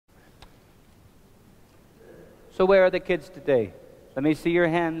So where are the kids today? Let me see your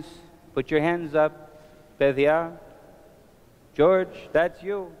hands. Put your hands up. Bethia. George, that's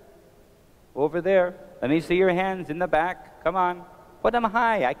you. Over there. Let me see your hands in the back. Come on. Put them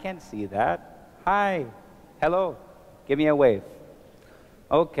high. I can't see that. Hi. Hello. Give me a wave.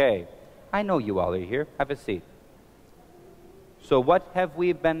 Okay. I know you all are here. Have a seat. So what have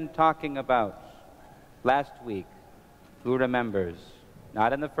we been talking about last week? Who remembers?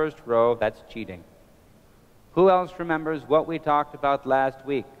 Not in the first row. That's cheating. Who else remembers what we talked about last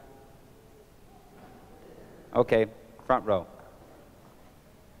week? Okay. Front row.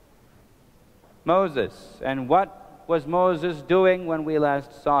 Moses. And what was Moses doing when we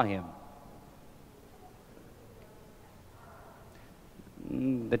last saw him?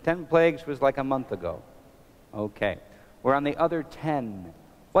 The 10 plagues was like a month ago. Okay. We're on the other 10.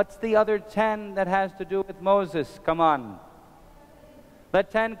 What's the other 10 that has to do with Moses? Come on. The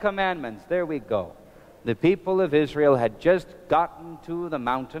 10 Commandments. There we go. The people of Israel had just gotten to the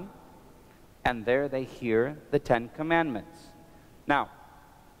mountain, and there they hear the 10 Commandments. Now,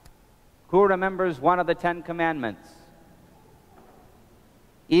 who remembers one of the 10 Commandments?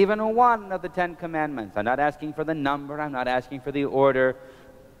 Even one of the 10 Commandments. I'm not asking for the number. I'm not asking for the order.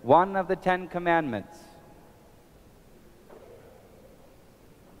 One of the 10 Commandments.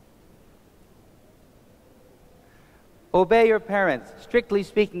 Obey your parents. Strictly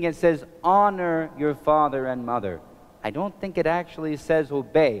speaking, it says, honor your father and mother. I don't think it actually says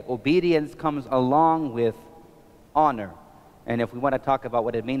obey. Obedience comes along with honor. And if we want to talk about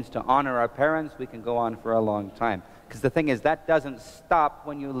what it means to honor our parents, we can go on for a long time. Because the thing is, that doesn't stop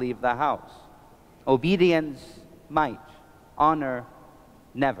when you leave the house. Obedience might. Honor,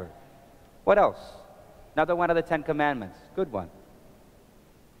 never. What else? Another one of the 10 Commandments. Good one.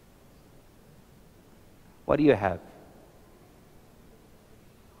 What do you have?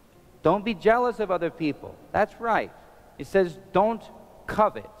 Don't be jealous of other people. That's right. It says don't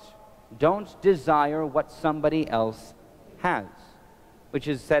covet. Don't desire what somebody else has. Which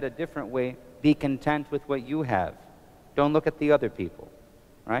is said a different way, be content with what you have. Don't look at the other people.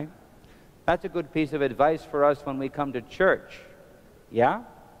 Right? That's a good piece of advice for us when we come to church. Yeah?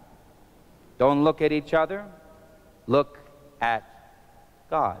 Don't look at each other. Look at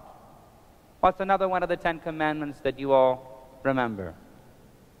God. What's another one of the 10 Commandments that you all remember?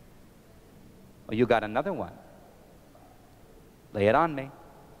 Oh, you got another one. Lay it on me.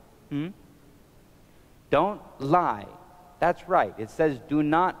 Don't lie. That's right. It says, do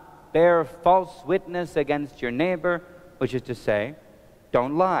not bear false witness against your neighbor, which is to say,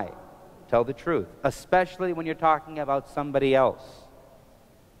 don't lie. Tell the truth, especially when you're talking about somebody else.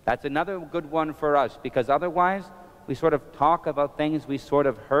 That's another good one for us, because otherwise, we sort of talk about things we sort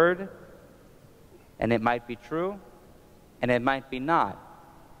of heard, and it might be true, and it might be not.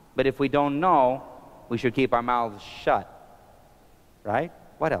 But if we don't know, we should keep our mouths shut. Right?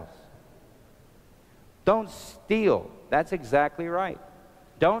 What else? Don't steal. That's exactly right.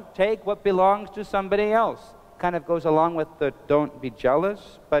 Don't take what belongs to somebody else. Kind of goes along with the don't be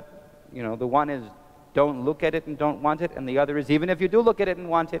jealous, but, you know, the one is don't look at it and don't want it, and the other is even if you do look at it and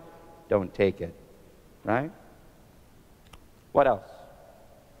want it, don't take it. Right? What else?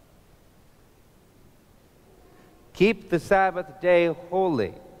 Keep the Sabbath day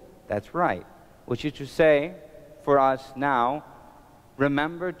holy. That's right. Which is to say, for us now,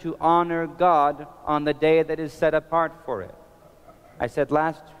 remember to honor God on the day that is set apart for it. I said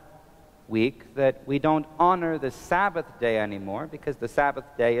last week that we don't honor the Sabbath day anymore because the Sabbath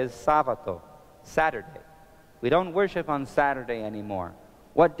day is Sabbato, Saturday. We don't worship on Saturday anymore.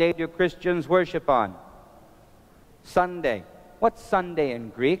 What day do Christians worship on? Sunday. What's Sunday in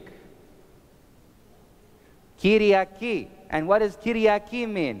Greek? Kyriaki. And what does Kyriaki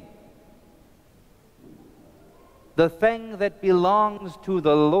mean? The thing that belongs to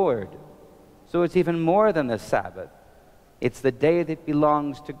the Lord. So it's even more than the Sabbath. It's the day that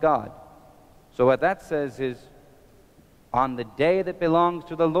belongs to God. So what that says is, on the day that belongs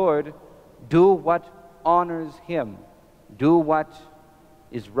to the Lord, do what honors Him. Do what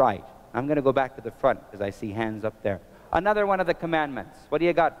is right. I'm going to go back to the front because I see hands up there. Another one of the commandments. What do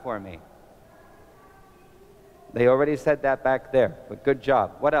you got for me? They already said that back there, but good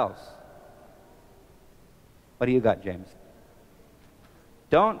job. What else? What do you got, James?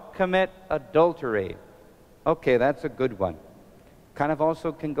 Don't commit adultery. Okay, that's a good one. Kind of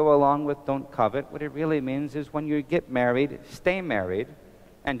also can go along with don't covet. What it really means is when you get married, stay married,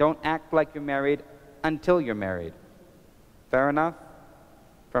 and don't act like you're married until you're married. Fair enough?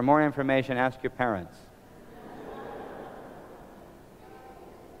 For more information, ask your parents.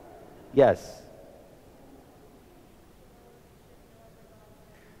 Yes.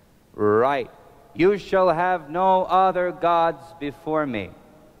 Right. You shall have no other gods before me.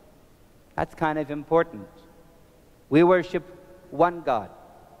 That's kind of important. We worship one God,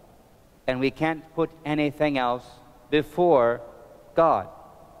 and we can't put anything else before God.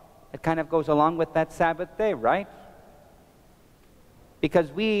 It kind of goes along with that Sabbath day, right?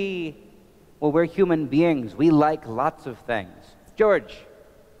 Because we're human beings. We like lots of things. George,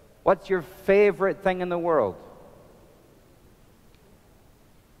 what's your favorite thing in the world?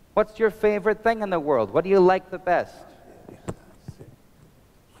 What's your favorite thing in the world? What do you like the best?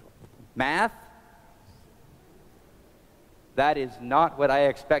 Math? That is not what I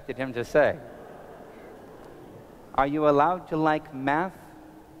expected him to say. Are you allowed to like math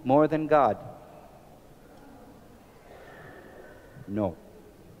more than God? No.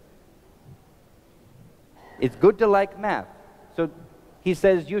 It's good to like math. So he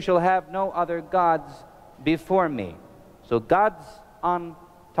says, you shall have no other gods before me. So God's on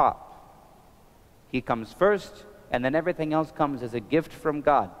top. He comes first, and then everything else comes as a gift from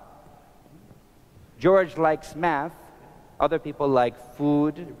God. George likes math. Other people like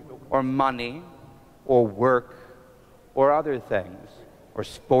food, or money, or work, or other things, or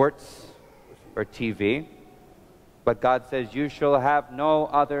sports, or TV. But God says, you shall have no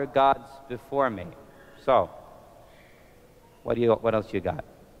other gods before me. So, what else you got?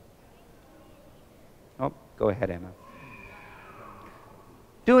 Oh, go ahead, Emma.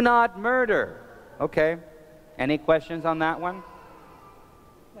 Do not murder. Okay. Any questions on that one?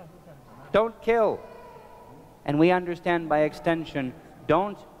 Don't kill. And we understand by extension,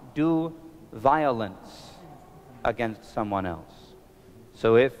 don't do violence against someone else.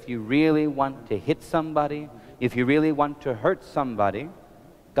 So if you really want to hit somebody, if you really want to hurt somebody,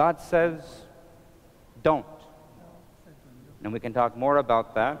 God says, don't. And we can talk more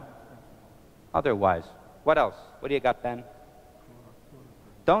about that otherwise. What else? What do you got, Ben?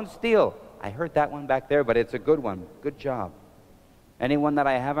 Don't steal. I heard that one back there, but it's a good one. Good job. Anyone that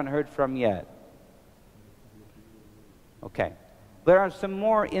I haven't heard from yet? Okay. There are some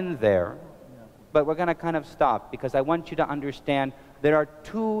more in there, but we're going to kind of stop because I want you to understand there are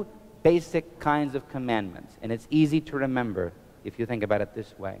two basic kinds of commandments, and it's easy to remember if you think about it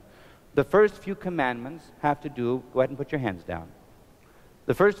this way. The first few commandments have to do, go ahead and put your hands down.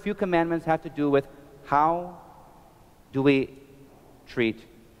 The first few commandments have to do with how do we treat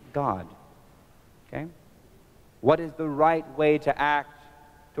God. Okay? What is the right way to act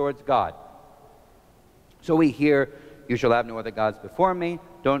towards God? So we hear, you shall have no other gods before me,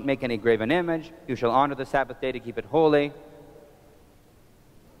 don't make any graven image, you shall honor the Sabbath day to keep it holy.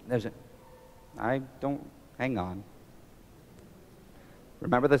 Hang on.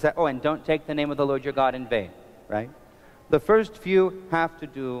 Remember this, oh, and don't take the name of the Lord your God in vain, right? The first few have to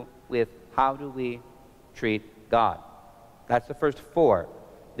do with how do we treat God. That's the first four.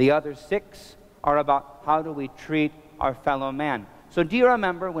 The other six are about how do we treat our fellow man. So do you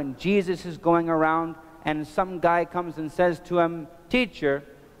remember when Jesus is going around and some guy comes and says to him, teacher,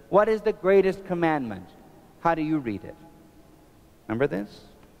 what is the greatest commandment? How do you read it? Remember this?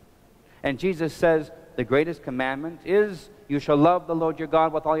 And Jesus says, the greatest commandment is, you shall love the Lord your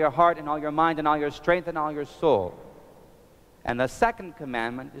God with all your heart and all your mind and all your strength and all your soul. And the second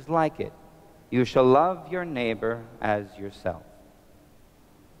commandment is like it. You shall love your neighbor as yourself.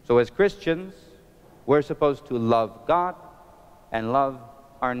 So as Christians, we're supposed to love God and love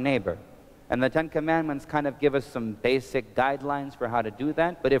our neighbor. And the Ten Commandments kind of give us some basic guidelines for how to do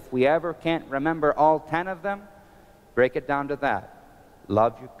that. But if we ever can't remember all 10 of them, break it down to that.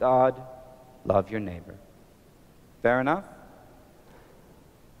 Love your God, love your neighbor. Fair enough?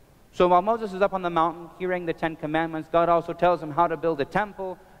 So while Moses is up on the mountain hearing the Ten Commandments, God also tells him how to build a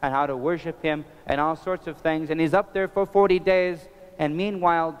temple and how to worship him and all sorts of things. And he's up there for 40 days. And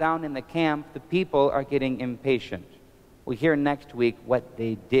meanwhile, down in the camp, the people are getting impatient. We hear next week what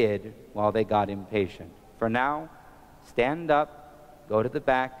they did while they got impatient. For now, stand up, go to the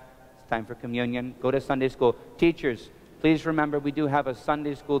back. It's time for communion. Go to Sunday school. Teachers, please remember we do have a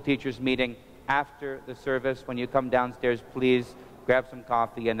Sunday school teachers meeting after the service. When you come downstairs, please grab some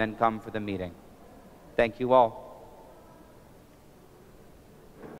coffee and then come for the meeting. Thank you all.